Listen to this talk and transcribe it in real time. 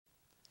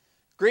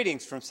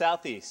Greetings from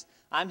Southeast.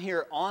 I'm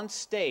here on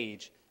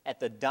stage at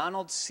the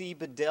Donald C.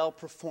 Bedell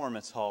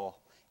Performance Hall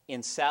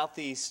in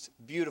Southeast's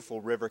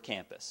beautiful River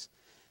Campus.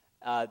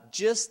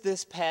 Just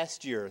this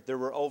past year, there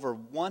were over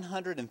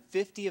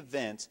 150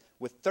 events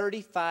with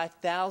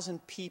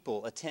 35,000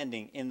 people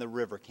attending in the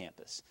River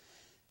Campus.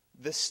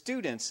 The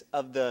students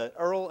of the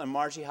Earl and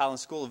Margie Highland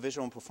School of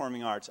Visual and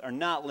Performing Arts are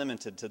not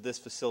limited to this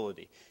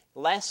facility.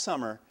 Last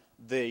summer,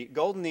 the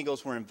Golden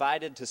Eagles were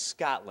invited to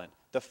Scotland,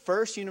 the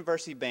first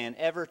university band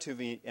ever to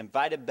be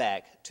invited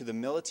back to the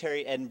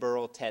Military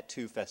Edinburgh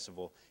Tattoo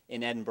Festival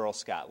in Edinburgh,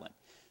 Scotland.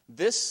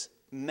 This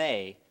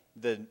May,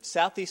 the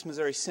Southeast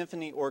Missouri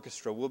Symphony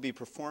Orchestra will be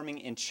performing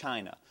in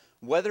China.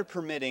 Weather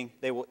permitting,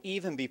 they will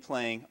even be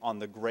playing on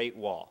the Great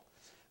Wall.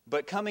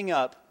 But coming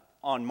up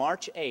on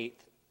March 8th,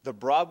 the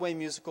Broadway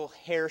musical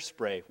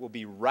Hairspray will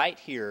be right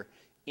here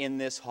in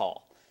this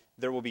hall.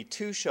 There will be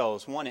two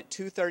shows, one at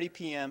 2:30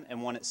 p.m.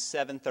 and one at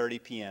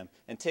 7:30 p.m.,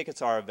 and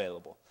tickets are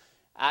available.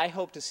 I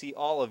hope to see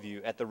all of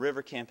you at the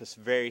River Campus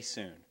very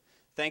soon.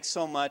 Thanks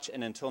so much,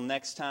 and until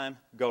next time,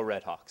 go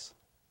Red Hawks.